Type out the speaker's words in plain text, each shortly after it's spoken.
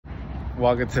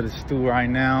Walking to the stool right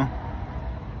now.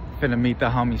 Finna meet the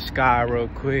homie Sky real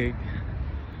quick.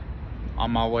 On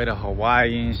my way to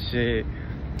Hawaii and shit.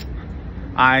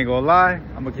 I ain't gonna lie,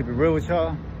 I'm gonna keep it real with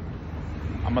y'all.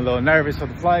 I'm a little nervous for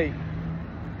the flight.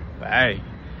 But hey,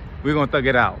 we're gonna thug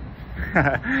it out.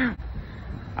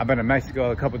 I've been to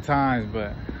Mexico a couple times,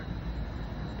 but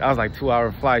that was like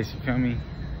 2-hour flights, you feel me?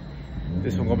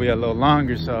 This one gonna be a little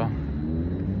longer, so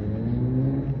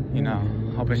you know,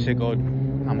 I'm hoping shit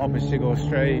goes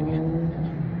straight.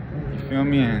 You feel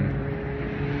me?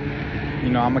 And you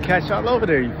know, I'm gonna catch y'all over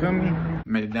there, you feel me?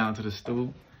 Made it down to the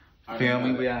stool. Feel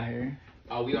me? We out here.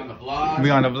 Oh, we on the vlogs. We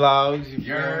on the vlogs. You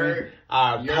feel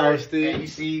me? Posted. And you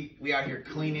see, we out here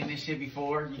cleaning this shit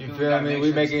before. You feel me?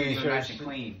 We making sure nice and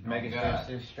clean. Making sure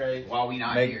shit's straight. While we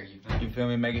not here. You feel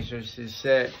me? Making sure shit's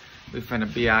set. We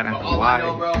finna be out in Hawaii. All I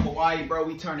know, bro, Hawaii, bro,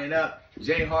 we turning up.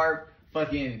 J Harp,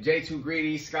 fucking J2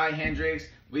 Greedy, Sky Hendrix.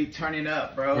 We turning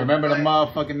up, bro. Remember the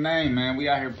motherfucking name, man. We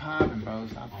out here popping, bro.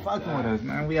 Stop fucking with us,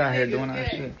 man. We out here doing our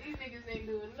shit. These niggas ain't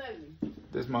doing nothing.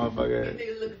 This motherfucker. These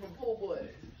niggas looking for pool boys.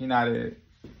 He not it.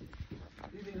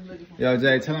 These niggas looking for Yo,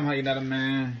 Jay, tell him how you not a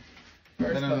man.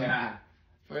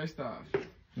 First off,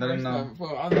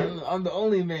 I'm the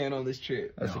only man on this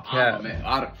trip. That's a cat.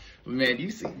 Man, do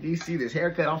you see this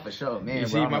haircut on for sure, man? You bro,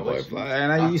 see my boy fly.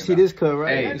 And you see this cut,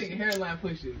 right? Hey, that nigga hairline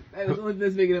pushing. That is the only thing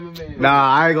that's making him a man.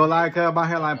 Nah, I ain't gonna lie, cuz my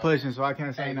hairline pushing, so I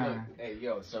can't say nothing. Hey,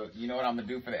 yo, so you know what I'm gonna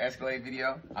do for the Escalade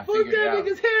video? I Fuck figured it that out.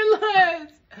 nigga's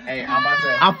hairlines. Hey, I'm about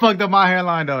to. I fucked up my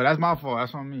hairline though. That's my fault.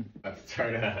 That's on me. Let's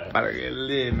turn up. About to get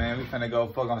lit, man. We finna go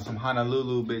fuck on some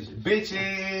Honolulu bitches.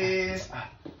 Bitches!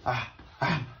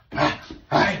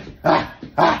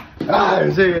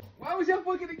 Shit. Why was y'all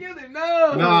fucking together?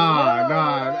 No.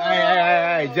 Nah.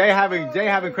 Hey. Jay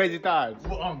having crazy thoughts.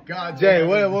 Oh God, Jay,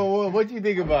 what you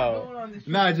think about?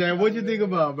 Nah, Jay, what you think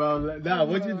about, bro? Nah,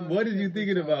 what is you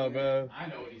thinking about, bro? I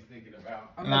know what he's thinking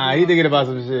about. Nah, he thinking about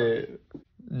some shit.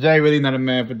 Jay really not a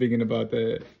man for thinking about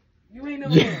that. You ain't no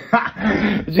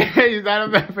man. Jay's not a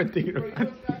man for thinking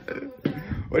about that.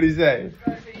 What'd he say?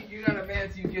 You're not a man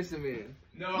till you kiss a man.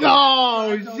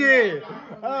 No, shit.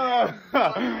 That's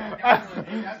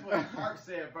what Mark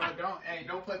said, bro.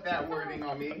 Don't put that wording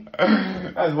on me.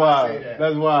 That's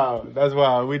wild. That's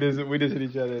wild. We dissing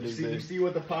each other. You see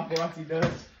what the paparazzi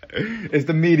does? It's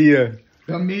the media.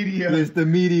 The media. It's the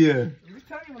media.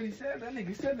 Tell me what he said. That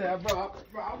nigga said that, bro.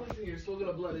 I was in here smoking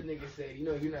a blunt. That nigga said, you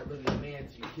know, you're not really a man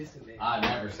till you kiss a man. I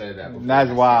never said that before.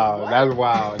 That's wild.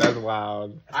 That's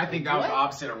wild. I think I was the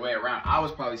opposite way around. I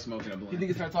was probably smoking a blunt. You think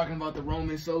he started talking about the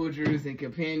Roman soldiers and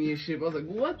companionship? I was like,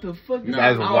 what the fuck? That's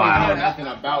I don't wild. know nothing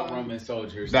about Roman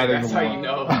soldiers. That's how wild. you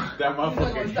know that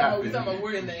motherfucker happened.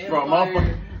 We're in the Bro,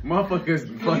 motherfuckers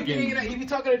fucking. You be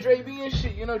talking to Dre B and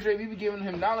shit. You know, Dre B be giving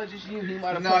him knowledge and shit. He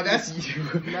might have. No, that's you.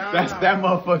 Nah. That's that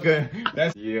motherfucker.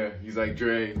 That's He's like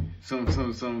Dre. Some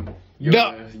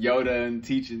Yoda and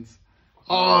teachings.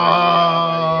 Oh.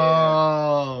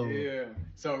 Yeah.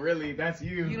 So really, that's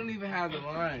you. He don't even have the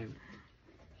line.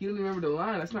 He don't even remember the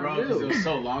line. That's not Bro, real. 'cause it was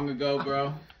so long ago,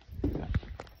 bro.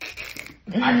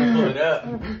 I can pull it up.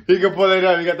 He can pull it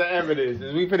up. You got the evidence.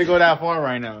 Is we finna go that far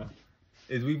right now?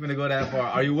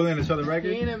 Are you willing to show the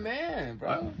record? He ain't a man,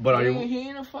 bro. But are you? He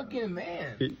ain't a fucking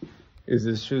man. Is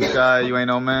this true, Sky? You ain't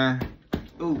no man?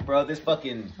 Ooh, bro, this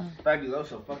fucking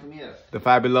Fabuloso fucking me up. The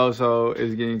Fabuloso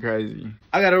is getting crazy.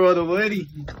 I gotta roll the woody.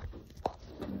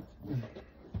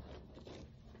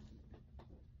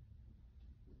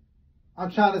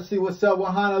 I'm trying to see what's up with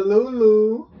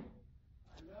Honolulu.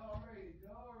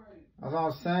 That's all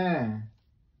I'm saying.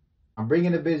 I'm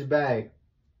bringing the bitch back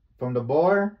from the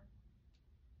bar,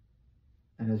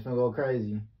 and it's gonna go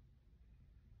crazy.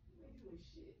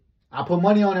 I put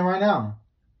money on it right now.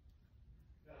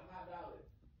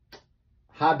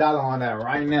 Hot dollar on that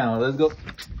right now. Let's go.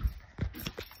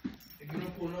 If you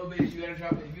don't pull no bitch, you gotta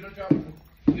drop it. If you don't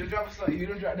drop a slut. If you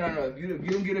don't drop, no. If you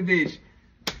don't get a bitch,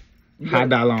 Hot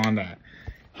dollar on that.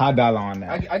 Hot dollar on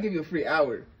that. I give you a free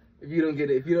hour. If you don't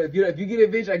get it, if you get a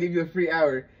bitch, I give you a free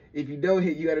hour. If you don't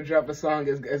hit, you gotta drop a song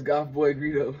as Golf Boy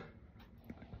Greedo.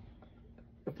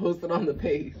 Post it on the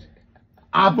page.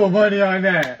 I put money on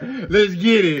that. Let's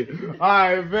get it. All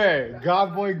right, man.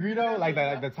 God Boy Greedo, like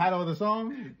the title of the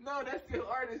song? No, that's your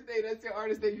artist name. That's your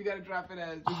artist name. You gotta drop it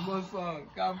as just one song.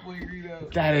 God Boy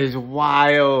Greedo. That is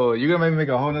wild. You gonna make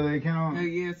a whole nother account? Hell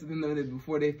yeah. So then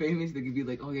before they famous, they could be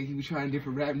like, oh yeah, he was trying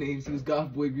different rap names. He was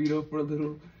Golf Boy Greedo for a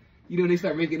little. You know, they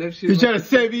start making up shit. You trying to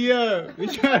set me up. You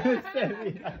trying to set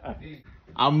me up.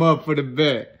 I'm up for the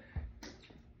bet.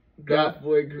 Golf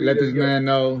boy Greedo. Let this man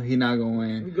know he not gonna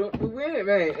win. We win it,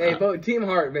 man. Hey, vote Team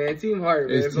Heart, man. Team Heart,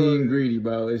 man. It's Team Greedy,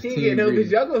 bro. It's Team no, Greedy.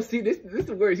 but y'all gonna see this. This is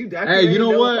the worst. You Hey, you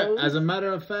know what? As a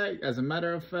matter of fact,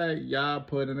 y'all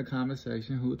put in the comment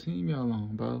section who team y'all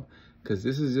on, bro. Cause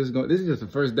this is just the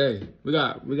first day. We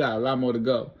got a lot more to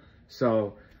go.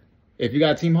 So if you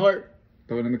got Team Heart,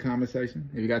 throw it in the comment section.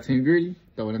 If you got Team Greedy,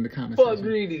 throw it in the comment section. Fuck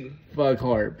Greedy. Fuck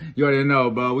Heart. You already know,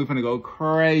 bro. We finna go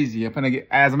crazy. I'm finna get.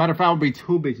 As a matter of fact, I'm gonna bring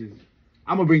two bitches.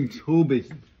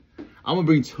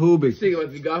 Think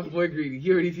about the Golf boy Greedy.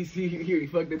 He already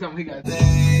fucked the time he got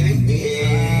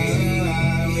that.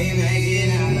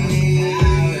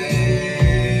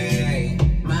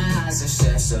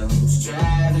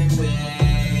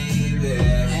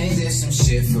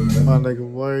 My nigga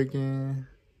working.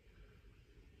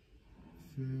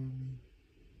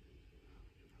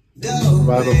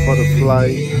 Right before the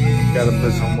flight, gotta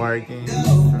put some work in.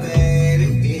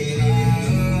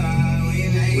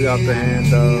 We off the hand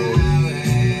though.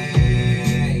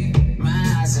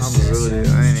 I'm rooted, I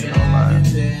ain't even gonna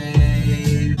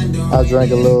lie. I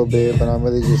drank a little bit, but I'm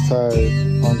really just tired.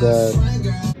 On God.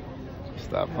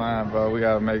 Stop playing, bro. We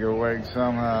gotta make it work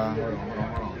somehow. You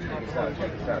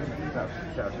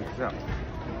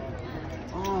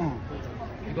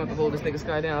gonna have to hold this nigga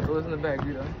Sky down. I'll throw this in the back,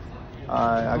 you know.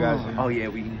 Alright, I got you. Oh yeah,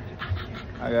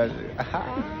 I got you.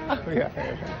 We got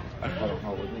it.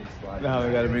 No,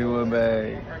 we gotta bring one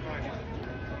bag.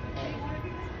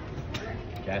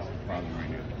 That's the problem right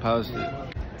now. Post it.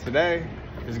 Today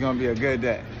is gonna be a good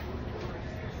day.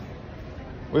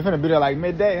 We finna be there like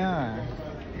midday, huh?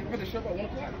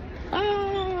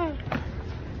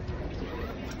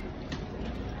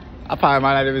 I probably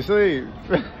might not even sleep.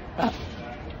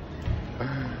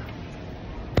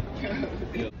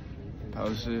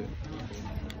 Post it.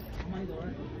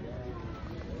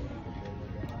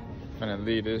 Finna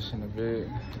leave this in a bit.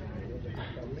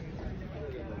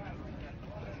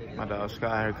 My dog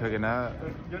Sky here cooking up.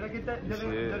 You see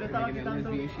it?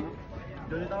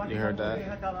 You heard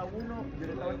that?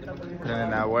 Putting in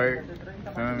that work.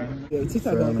 Feel me?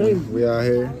 Feel me? We out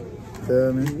here.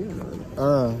 Feel me?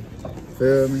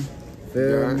 Feel me?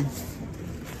 Feel me?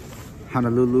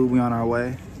 Honolulu, we on our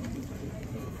way.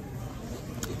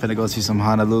 Finna go see some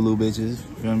Honolulu bitches.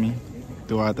 Feel me?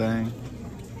 Do our thing.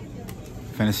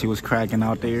 Finna see what's cracking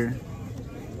out there.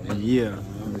 And yeah.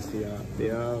 Finna see y'all.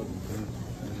 Yeah.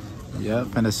 Yep,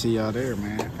 finna see y'all there,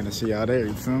 man. Finna see y'all there,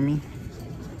 you feel me?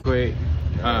 Quick.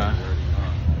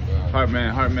 Heart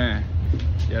man.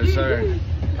 Yes, sir.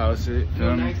 Post it,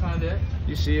 feel me?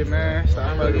 You see it, man?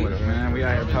 Stop fucking with it, man. We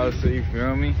out here posted, you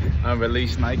feel me?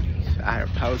 Unreleased Nikes. Out here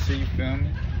posted, you feel me?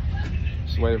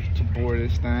 Just waiting to board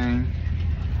this thing.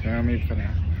 Feel me?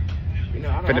 Finna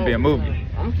be a movie.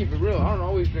 I'm gonna keep it real. I don't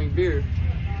always drink beer,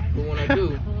 but when I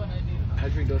do, I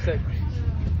drink those seconds.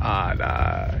 Ah,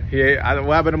 nah.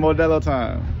 What happened to Modelo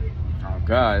time? Oh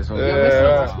God, so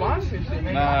Yeah, sponsorship,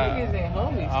 man. Nah. Niggas ain't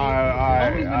homies.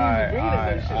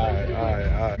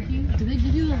 Alright. Do they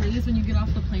give you the Lay's when you get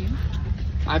off the plane?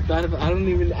 I went,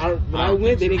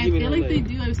 they didn't give me I feel like they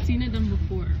do. I've seen it done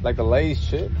before. Like the Lay's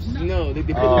chips? No, they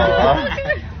put Oh.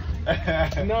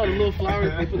 no, the little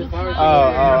flowers, they put the flowers.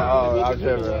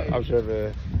 I'm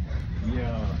tripping.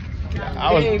 Yeah.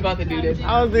 I was ain't about to do this.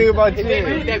 I was thinking about If they do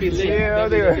it, chips. that'd be lit. Yeah,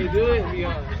 If they do it, we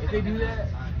on. If they do that,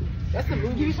 that's the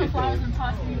movie Give you some shit. flowers and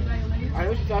toss me a bag of Lay's. I know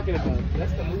what you're talking about.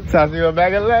 That's the movie. Toss you a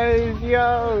bag of Lay's,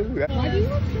 yo. Why do you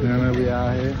want to? You know we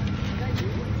out here.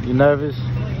 You nervous?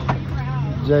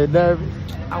 Jay nervous?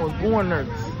 I was born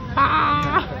nervous.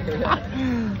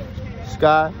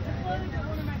 Sky?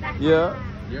 Yeah.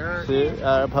 Shit,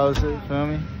 alright, post it, feel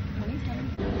me?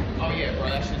 Oh yeah, bro,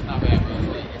 that shit's not bad, bro.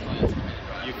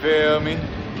 You feel me?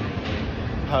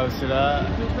 Post it up. I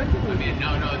mean,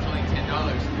 no, it's only $10.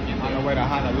 On the way to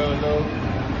Honolulu.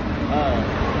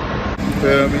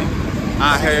 Feel me?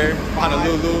 Out here,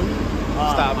 Honolulu.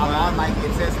 Stop on playing. like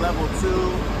it says level 2.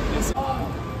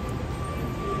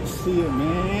 You see it,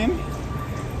 man.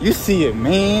 You see it,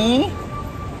 man.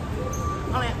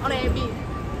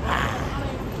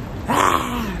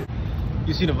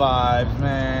 You see the vibes,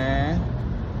 man.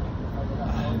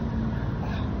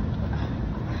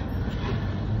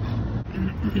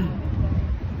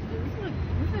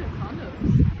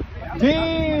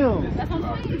 Damn! That's what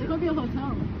I'm saying. It's gonna be a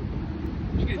hotel.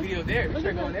 You get a video there. We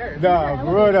should go there. Nah,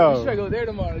 bro, We though. should go there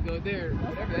tomorrow to go there.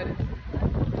 Whatever that is.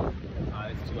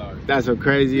 It's 2 hours. That's a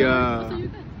crazy,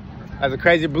 that's a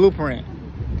crazy blueprint.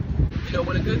 You know,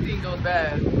 when a good thing goes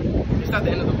bad, it's not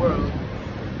the end of the world.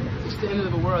 It's the end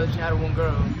of the world that you had one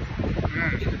girl.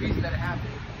 It's the reason that it happened.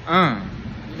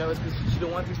 You know, it's because she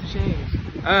don't want things to change.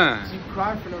 So you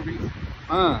cry for no reason.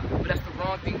 But that's the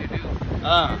wrong thing to do.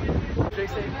 Drake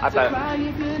said, I thought. "Cry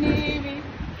if you need me.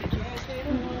 You can't say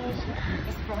the most.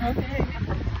 That's the wrong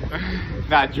thing."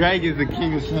 Nah, Drake is the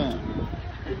king of sim.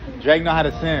 Drake know how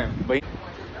to sim, but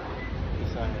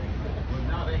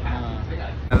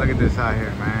look at this out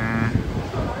here, man.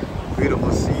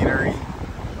 Beautiful scenery,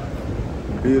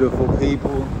 beautiful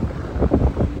people.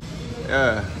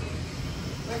 Yeah.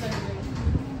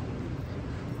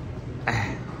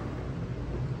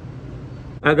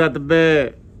 I got the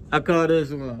bed. I call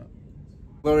this one.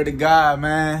 Glory to God,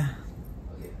 man.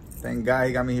 Thank God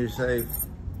he got me here safe.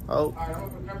 Oh.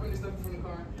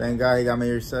 Thank God he got me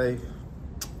here safe.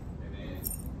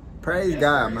 Praise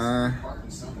God, man.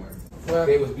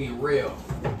 They was being real.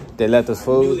 They left us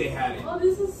food. They had it. Oh,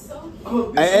 this is so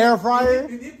An air fryer?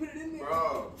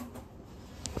 Bro.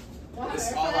 This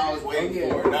is all I was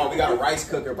waiting for. No, we got a rice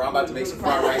cooker, bro. I'm about to make some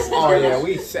fried rice. Oh yeah,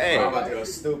 we Bro, I'm sad. about to go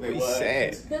stupid. We What?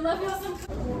 sad. They left y'all some.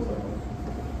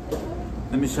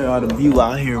 Let me show y'all the view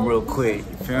out here real quick.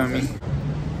 You feel me?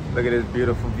 Look at this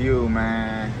beautiful view,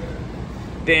 man.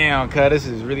 Damn, cuz this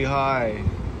is really high.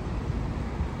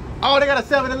 Oh, they got a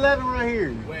 7-Eleven right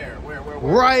here. Where?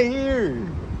 Right here.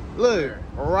 Look,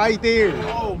 right there.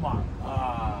 Oh my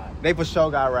God. They for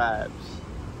sure got wraps.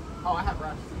 Oh, I have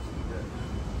rice.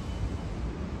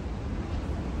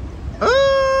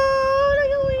 Oh,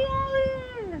 look at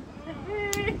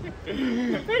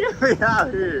we out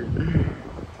here.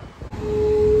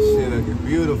 Shit looking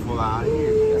beautiful out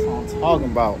here. That's what I'm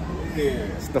talking about. Yeah.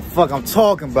 That's the fuck I'm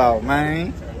talking about,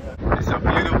 man. It's a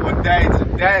beautiful day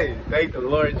today. Thank the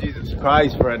Lord Jesus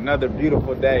Christ for another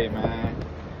beautiful day, man.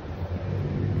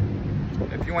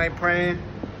 If you ain't praying,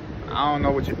 I don't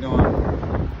know what you're doing.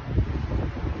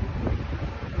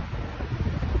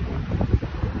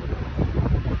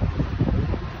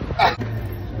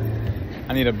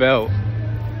 I need a belt.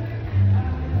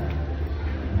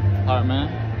 Alright,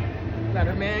 man. Now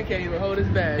the man can't even hold his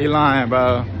bag. He lying,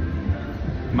 bro.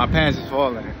 My pants is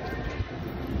falling.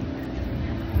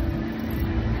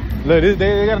 Look,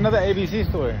 they got another ABC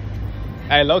store.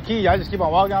 Hey, low key, y'all just keep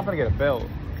on walking. I'm gonna get a belt.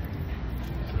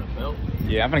 A belt?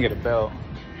 Yeah, I'm gonna get a belt.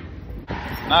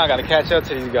 Now I gotta catch up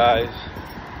to these guys.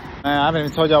 Man, I haven't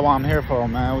even told y'all what I'm here for,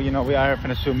 man. You know, we out here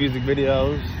finna shoot music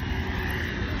videos.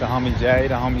 The homie Jay,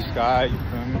 the homie Sky, you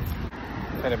feel me?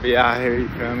 Finna be out here, you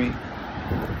feel me?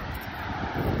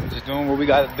 Just doing what we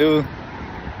gotta do.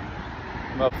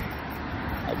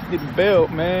 I just need a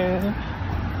belt, man.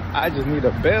 I just need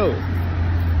a belt.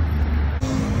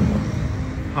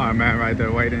 Alright, man, right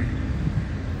there waiting.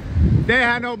 They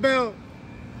had no belt.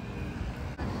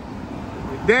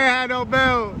 They had no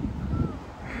belt.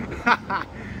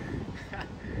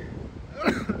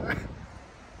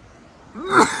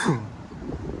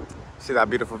 See that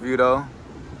beautiful view though?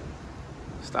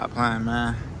 Stop playing,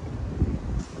 man.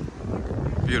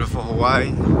 Beautiful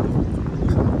Hawaii.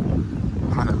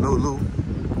 Honolulu.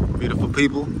 Beautiful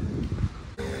people.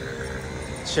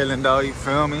 Chilling though, you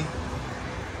feel me?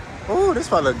 Oh, this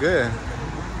probably look good.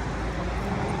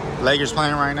 Lakers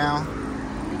playing right now.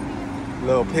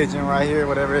 Little pigeon right here,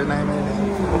 whatever his name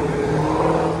is.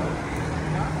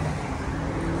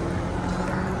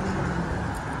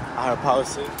 Our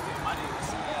policy.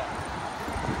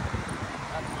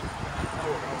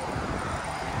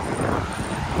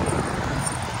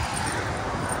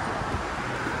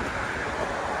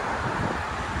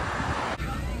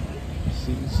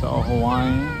 Seesaw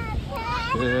Hawaiian.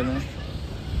 Chilling.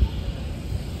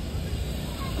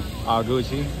 All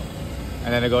Gucci.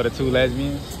 And then they go to two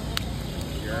lesbians.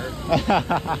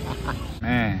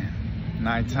 Man,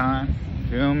 nighttime,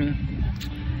 feel me?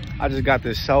 I just got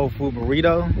this soul food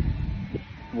burrito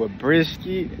with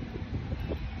brisket.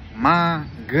 My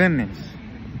goodness.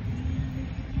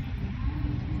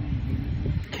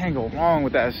 Can't go wrong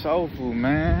with that soul food,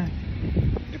 man.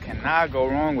 You cannot go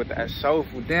wrong with that soul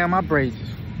food. Damn, my braids is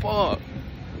fucked.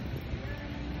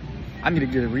 I need to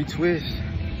get a retwist.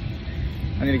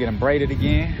 I need to get them braided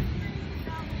again.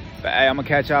 But hey, I'm gonna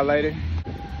catch y'all later.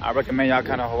 I recommend y'all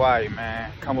come to Hawaii,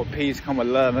 man. Come with peace, come with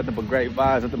love, nothing but great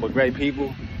vibes, nothing but great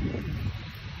people.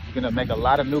 You're gonna make a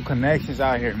lot of new connections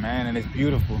out here, man, and it's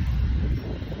beautiful.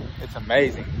 It's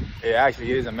amazing. It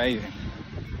actually is amazing.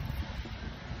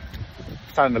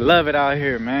 Starting to love it out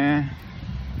here, man.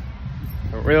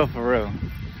 For real, for real.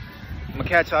 I'm gonna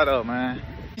catch y'all though, man.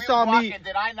 You saw me.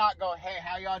 Did I not go, hey,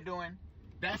 how y'all doing?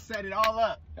 That set it all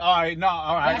up. All right, no,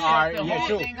 all right, That all right. set the Yeah, whole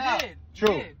true. thing up.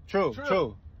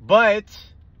 True. But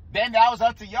then that was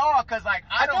up to y'all, cause like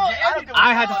I don't give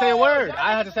I had to say a word. Y'all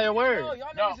I had to say a niggas- word. No, y'all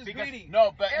No, niggas is because greedy.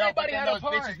 but Everybody then had a those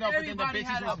part. bitches, but then the Everybody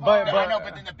had bitches a was, part. I know,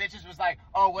 but then the bitches was like,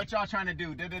 oh, what y'all trying to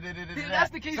do? If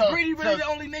that's the case, Greedy really the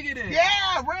only nigga then.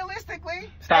 Yeah, realistically.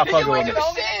 Stop Nigga, fucking you with ain't me. the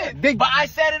only nigga. But I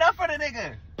set it up for the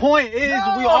nigga. Point is,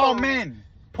 we all No. men.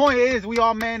 Point is, we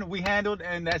all men. We handled,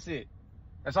 and that's it.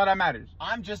 That's all that matters.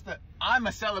 I'm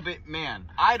a celibate man.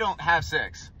 I don't have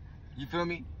sex. You feel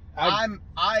me? I'm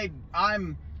a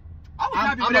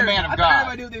man of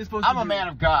God. I'm a man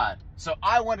of God. So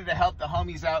I wanted to help the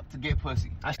homies out to get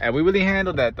pussy. And we really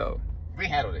handled that though. We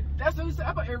handled it. That's what we said.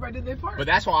 I thought everybody did their part. But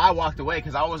that's why I walked away,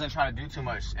 because I wasn't trying to do too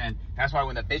much. And that's why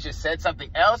when the bitches said something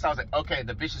else, I was like, okay,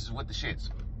 the bitches is with the shits.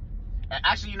 And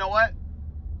actually, you know what?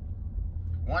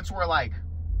 Once we're like,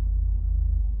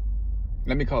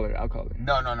 Let me call her. I'll call her.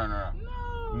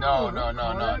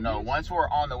 no. Once we're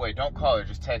on the way, don't call her,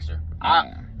 just text her.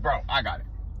 Bro, I got it.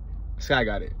 Sky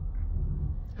got it.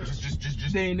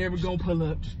 Just They ain't never gonna pull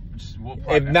up. we'll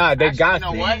If not, they got you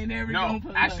know to. what? They ain't never No, gonna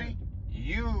pull actually,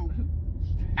 you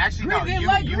Greedy, do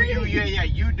like it. Greedy.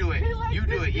 You do it. They like You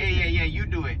do it. Yeah, you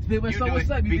do it. They went, You so do what's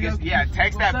it. up? You Because, think yeah, I'm-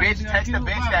 text that what's up? bitch, You text the think I'm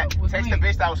bitch cute? that, What's text the link?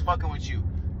 bitch that was fucking with you.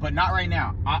 But not right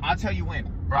now. I'll tell you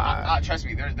when. Bro, trust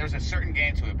me, there's a certain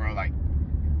game to it, bro. Like,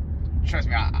 trust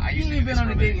me, I You used to ain't do been this on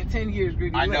for a a date living. in 10 years,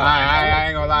 Greedy. I know. I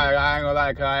ain't gonna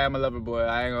lie, cause I am a lover boy.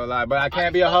 I ain't gonna lie, but I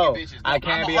can't be a hoe. I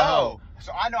can't be a hoe.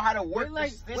 So I know how to work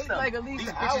Wait, this system. like at least These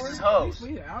an bitches hour. is hoes. At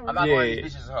least an hour. I'm not Yeah. going to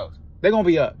these bitches as hoes. They gonna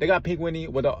be up. They got Pink Winnie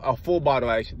with a full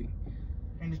bottle actually.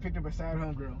 And just picked up a sad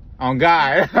homegirl. On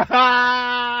God.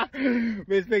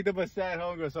 Bitch picked up a sad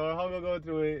homegirl, so her homegirl go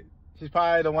through it. She's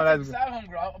probably the one that's. Sad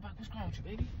homegirl. I'm like, what's wrong with you,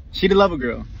 baby? She the lover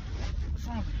girl. What's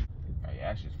wrong with you? Oh, yeah,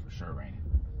 that's just for sure raining.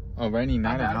 Oh, Rainy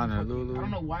not in I Honda, don't Lulu.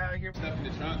 know why out here. Stuff in the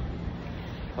trunk.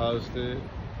 Posted.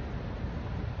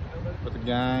 With the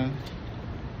gang.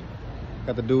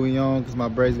 Got the Dewey on because my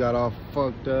braids got all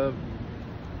fucked up.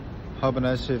 Hoping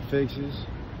that shit fixes.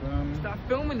 Stop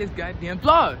filming this goddamn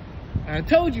vlog. I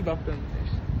told you about filming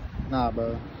this. Nah,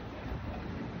 bro.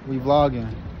 We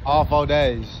vlogging all 4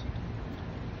 days.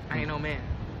 I ain't no man.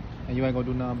 And you ain't gonna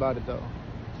do nothing about it though.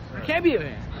 I can't be a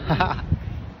man.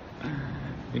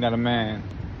 You're not a man.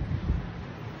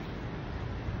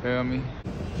 Feel me?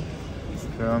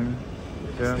 Feel me?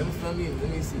 Feel me? Let me film you. Let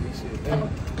me see this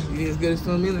shit. You as good as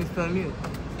film me? Let me film you.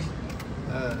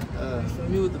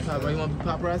 Film me with the paparazzi. You want the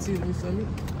paparazzi? Let me film you.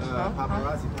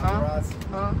 Paparazzi.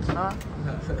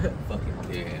 Fuck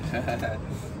it. Yeah.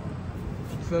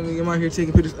 Feel me? I'm out here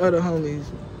taking pictures of other homies.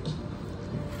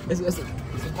 It's a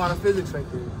quantum physics right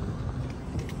there.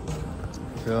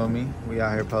 Feel me? We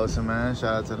out here posting, man.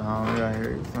 Shout out to the homie out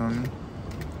here. You feel me?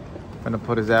 Gonna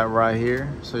put his app right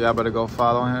here. So y'all better go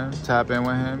follow him. Tap in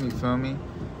with him. You feel me?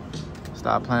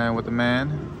 Stop playing with the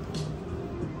man.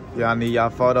 Y'all need y'all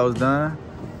photos done.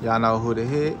 Y'all know who to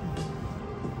hit.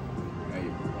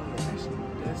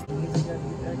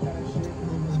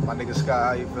 My nigga Sky,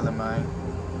 how you feeling, man?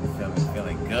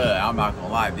 Feeling good. I'm not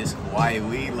gonna lie. This Hawaii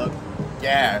weed look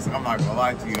gas. I'm not gonna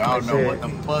lie to you. I don't know what the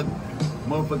fuck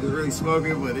motherfuckers really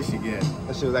smoking, but this shit good.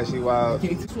 That shit was actually wild.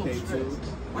 K2.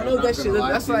 I know that shit.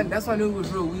 That's why I knew it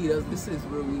was real weed. This is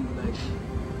real weed. Like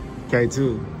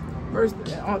K2. first,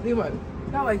 I don't think about it.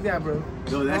 Not like that, bro.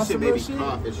 No, that On shit some made real me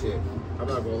cough and shit. I'm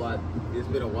not gonna lie. It's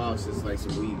been a while since like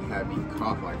some weed had me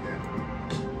cough like that.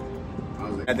 I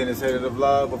was like, And then it's head of the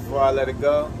vlog before I let it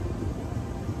go.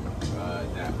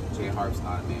 that Jay Harp's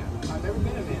not a man. I've never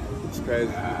been a man. It's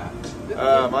crazy.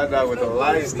 My dog with the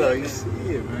lights though, you see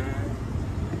it, man.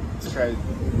 It's crazy.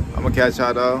 I'm gonna catch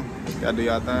y'all though. Y'all do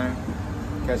y'all thing.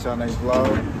 Catch y'all next vlog.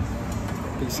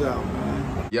 Peace out,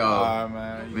 man. Yo, Alright,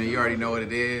 man. man, you already know what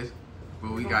it is.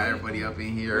 But we got everybody up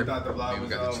in here. We thought the vlog Man, we was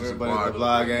got over, juice but bar. the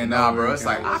vlog ain't Nah, over. bro, it's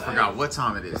like, I forgot what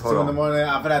time it is. 2 in the morning.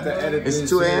 I'm gonna have to edit It's this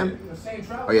 2 shit. a.m.?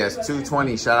 Oh, yeah, it's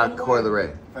 2:20. Shout out to Coil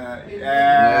Ray. Yeah,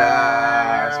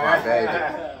 Yeah, that's my baby.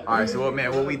 All right, so what,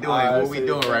 man? What we doing? What we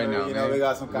doing right now, You know, man? we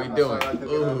got some We kind doing? of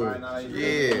Ooh, right now.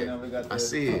 You know, we got yeah. the- I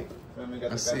see it. We got I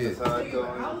the see it. side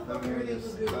going. Feel me?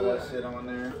 Just throw that shit on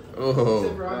there. Oh,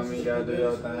 Feel me? You gotta do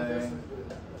your thing.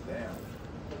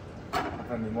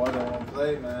 Damn. I need more than one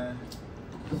plate, man.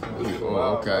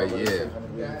 oh, okay,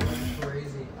 yeah.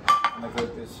 Crazy. I'm gonna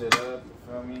cook this shit up.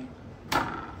 Feel me?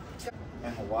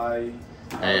 In Hawaii.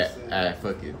 At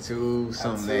fucking 2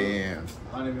 something a.m.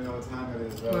 I don't even know what time it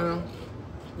is, bro. Well,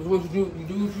 it's what you do. You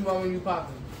do what you want when you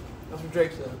popping. That's what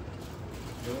Drake said.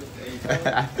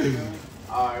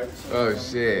 Alright. Oh,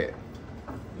 shit.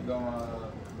 You going,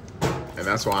 And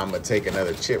that's why I'm going to take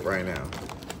another chip right now.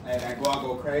 hey, that guac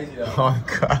go crazy though. Oh,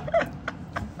 God.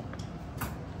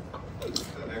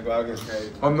 That guac is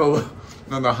crazy. On the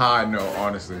On the high note,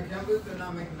 honestly.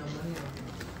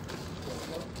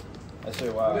 That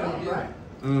shit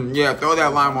wild. Yeah, throw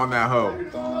that lime on that hoe.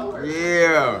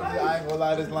 Yeah. I ain't gonna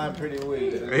lie, this line pretty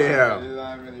weak. Yeah. This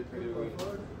line really pretty weak.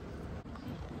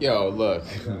 Yo, look.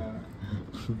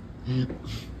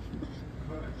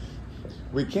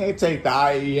 We can't take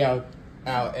the IE out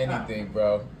anything,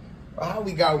 bro. How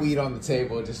we got weed on the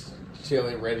table, just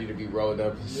chilling, ready to be rolled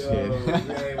up and shit.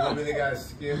 Yeah, we really got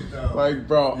skipped though. Like,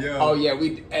 bro. Yo. Oh yeah,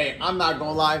 hey, I'm not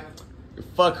gonna lie.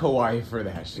 Fuck Hawaii for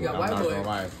that shit. got I'm white not boy. gonna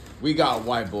lie. We got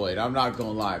white boy. I'm not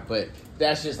gonna lie, but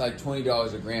that's just like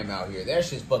 $20 a gram out here. That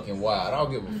shit's fucking wild. I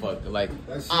don't give a fuck. Like,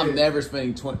 I'm never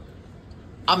spending 20.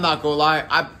 I'm not gonna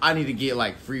lie. I need to get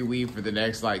like free weed for the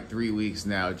next like 3 weeks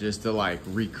now, just to like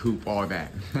recoup all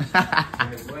that.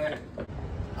 I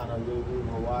Honolulu,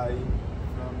 Hawaii.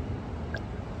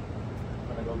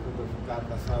 Gonna go cook some carne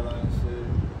asada and shit.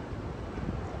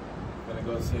 Gonna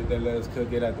go see if they let us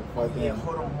cook it at the fucking. Yeah,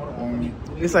 hold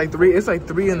on. It's like 3. It's like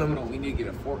 3 in the. We need to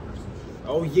get a fork or something.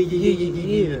 Oh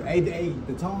yeah. Hey,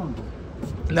 the tongs.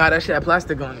 Nah, that shit had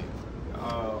plastic on it.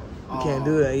 You You can't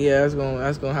do that. Yeah,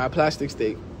 that's gonna have plastic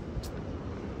steak.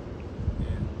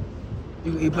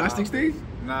 You can eat plastic steak?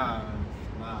 Nah,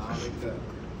 I don't like that.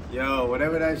 Yo,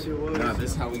 whatever that shit was. Nah,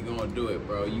 this is how we gonna do it,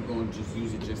 bro. You gonna just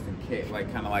use it just in case,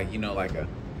 like kind of like, you know, like a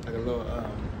little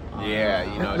yeah,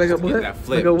 you know, Like just a to what? get that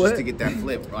flip, Like a what? just to get that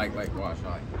flip, like watch,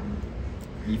 like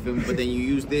you feel me? But then you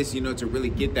use this, you know, to really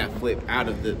get that flip out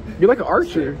of the. You're like an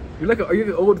archer. You're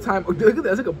an old time. Look at that.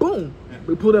 It's like a boom.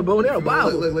 We pull that bow and arrow. Wow.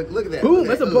 Look at that. Boom. Look at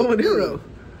That's a that. bow and arrow.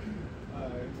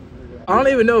 I don't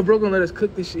even know if bro gonna let us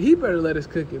cook this shit. He better let us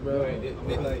cook it, bro.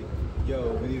 Like,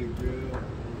 yo, we need a grill.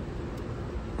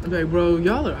 I'm like, bro,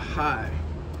 y'all are high.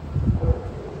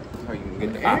 How you can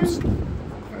get the ops?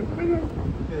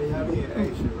 Yeah, y'all be in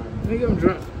action right Nigga, I'm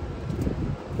drunk.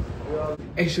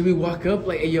 Hey, should we walk up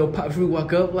like, hey yo, pop? Should we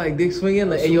walk up like dick swinging?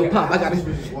 Like, hey yo, pop, I got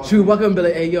to. Should we walk up and be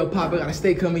like, hey yo, pop, I got a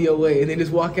steak coming your way, and then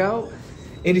just walk out,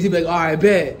 and just be like, all right,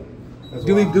 bet.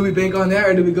 Do we bank on that,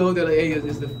 or do we go there like, hey,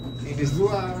 it's the, and just,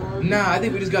 nah, I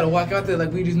think we just gotta walk out there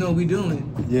like we just know what we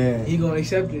doing. Yeah. He gonna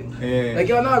accept it. Yeah. Like,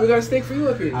 yo, nah, we got a steak for you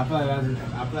up here. I feel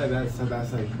like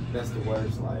that's the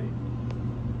worst like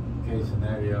case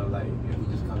scenario. Like if he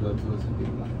just comes up to us and be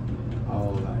like, oh,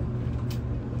 like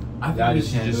I y'all think we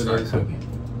just should can't just do start this. cooking.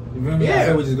 You feel me? Yeah. I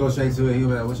said we just go straight to it. He'll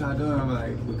be like, what y'all doing? I'm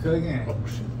like, we're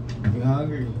cooking. You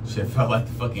hungry? Shit felt like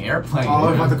the fucking airplane. Oh,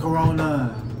 man. about the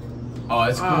Corona. Oh,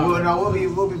 it's cool. Oh. No,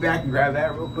 we'll be back and grab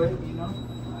that real quick. You know,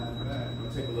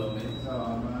 it'll take a little minute.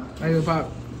 Hey yo, pop.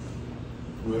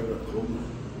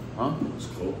 Huh? It's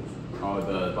closed. Oh,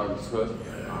 the barbecue's closed.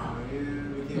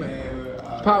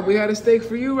 Pop, we got a steak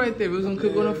for you right there. We was gonna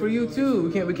cook one up for you too.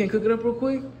 We can't cook it up real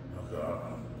quick.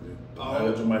 I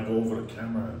let you might go over the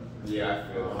camera. Yeah,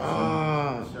 I feel. All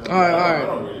I right.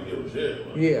 don't really give a shit.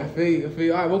 Yeah, I feel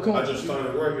you. All right, we'll come. I just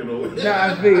started working over here.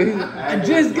 Nah, I feel you. I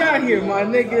just got here, my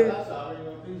nigga.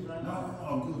 No,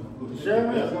 I'm good. Sure,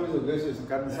 man. It's gonna be some good shit. Some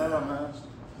carne asada, man.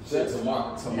 Shit,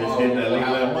 tomorrow. You just hit that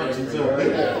legal munchies too.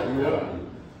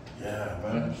 Yeah,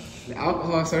 man. The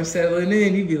alcohol starts settling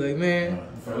in. You be like, man.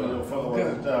 Fuck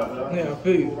with the job, Yeah, I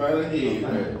feel you. right ahead,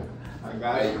 man. I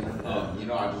got you. You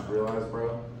know, I just realized,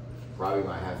 bro. Robbie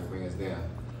might have to bring us down.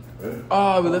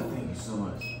 Oh, we left. Thank you so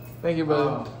much. Thank you,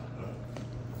 brother.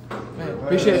 Man,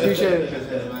 appreciate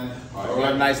it. All right, you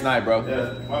have a nice night, bro.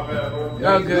 Yeah, my bad, bro.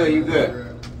 Y'all good. You good?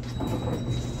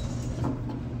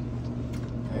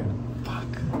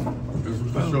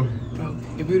 Bro,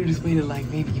 if we would have just waited like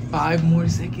maybe 5 more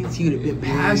seconds, he would have been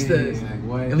past us.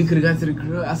 And we could have got to the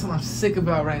grill. That's what I'm sick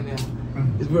about right now.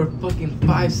 Is we're fucking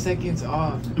 5 seconds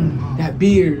off. That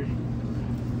beer.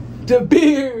 The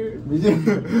beer. We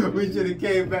should have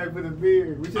came back for the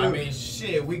beer. I mean,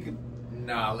 shit, we could.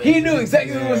 Nah, He knew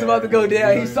exactly what was about to go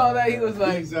down. He saw that. He was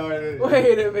like, He saw it.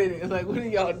 wait a minute. It's like, what are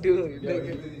y'all doing, Yo, he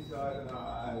nigga? really saw it in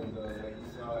our eyes, though. Like,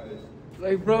 he saw it.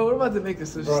 Like, bro, we're about to make us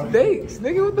some Bro. steaks.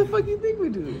 Nigga, what the fuck you think we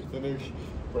do?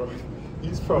 Bro,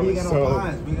 he's Oh, probably We ain't got no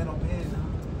pies. We ain't got no pans.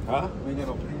 Huh? We ain't got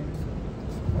no pans.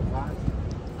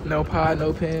 No pot,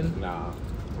 no pen. Nah.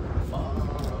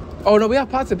 Oh, no, we have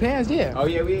pots and pans, yeah. Oh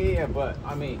yeah, but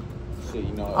I mean, shit,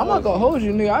 you know. I'm not gonna hold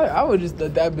you, nigga. I would just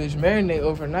let that bitch marinate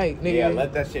overnight, nigga. Yeah,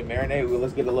 let that shit marinate. Well,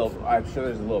 let's get a little. I'm sure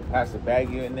there's a little plastic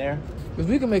baggie in there. Cause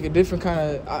we can make a different kind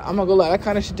of. I'm not gonna lie, that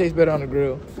kind of shit tastes better on the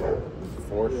grill.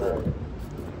 For sure.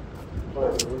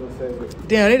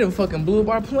 Damn, they done fucking blew up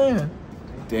our plan.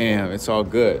 Damn, it's all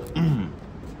good.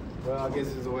 Well, I guess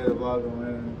it's the way the vlog gonna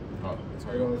end. Oh,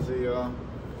 We're gonna see y'all.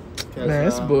 Man,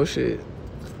 that's bullshit.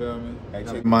 Feel me?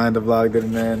 Mind the vlog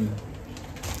didn't end.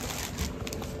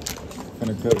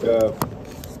 Gonna cook up.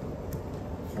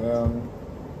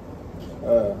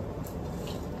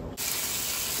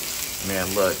 Man,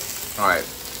 look. All right.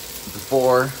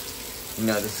 Before, you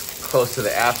know, this is close to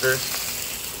the after.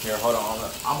 Here, hold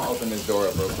on. I'm gonna open this door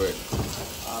up real quick.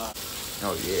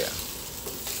 Oh yeah.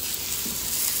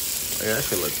 Yeah, that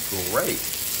shit looks great.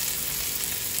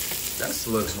 That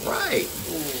looks right.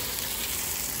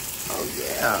 Oh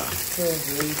yeah.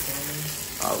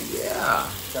 Oh yeah.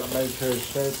 Gotta make sure it's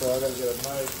straight though. I gotta get a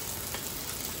knife.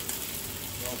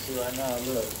 You don't see right now,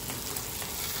 look.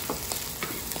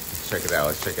 Check it out,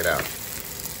 let's check it out.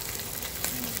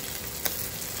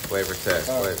 Flavor test,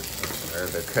 or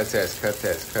the cut test.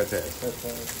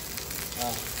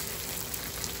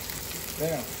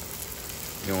 Damn.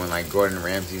 Doing like Gordon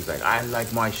Ramsay's like, I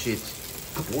like my shit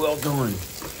well done.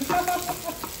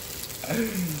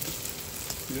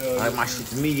 I like my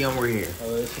shit medium over here.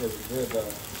 Oh, this shit looks good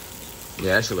though.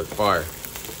 Yeah, that shit look fire.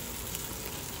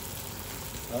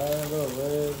 Look,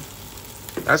 red.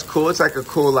 That's cool. It's like a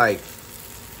cool like.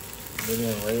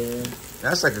 Medium rare.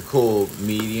 That's like a cool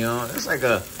medium. That's like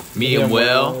a medium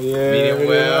well. Yeah, medium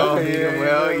well. yeah, Medium yeah,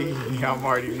 well. yeah. Yeah, I'm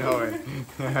already knowing.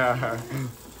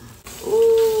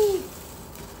 Ooh.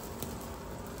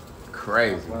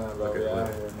 Crazy. Look at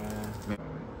that.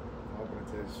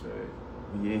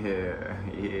 Yeah.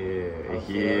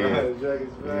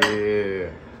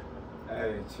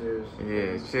 Hey, cheers.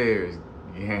 Yeah, cheers.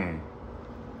 Yeah.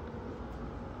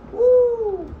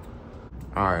 Woo.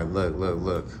 All right, look.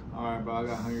 All right, bro. I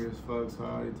got hungry as fuck, so I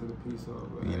already took a piece off.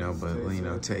 You know, but you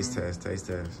know, taste test.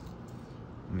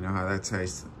 You know how that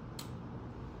tastes.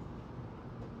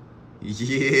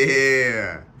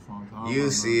 Yeah.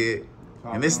 You see it.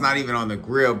 And it's not even on the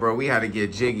grill, bro. We had to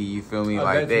get jiggy, you feel me?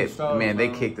 Like that, man, they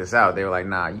kicked us out. They were like,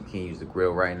 nah, you can't use the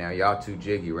grill right now. Y'all too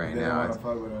jiggy right now.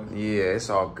 Fuck with us. Yeah, it's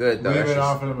all good, though. We even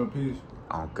offered them a piece.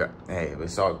 Oh, God. Hey,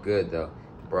 it's all good, though.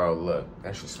 Bro, look,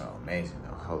 that shit smell amazing,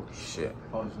 though. Holy shit.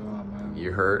 Oh, shit, man.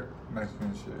 You heard?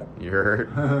 Mexican shit. You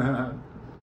heard?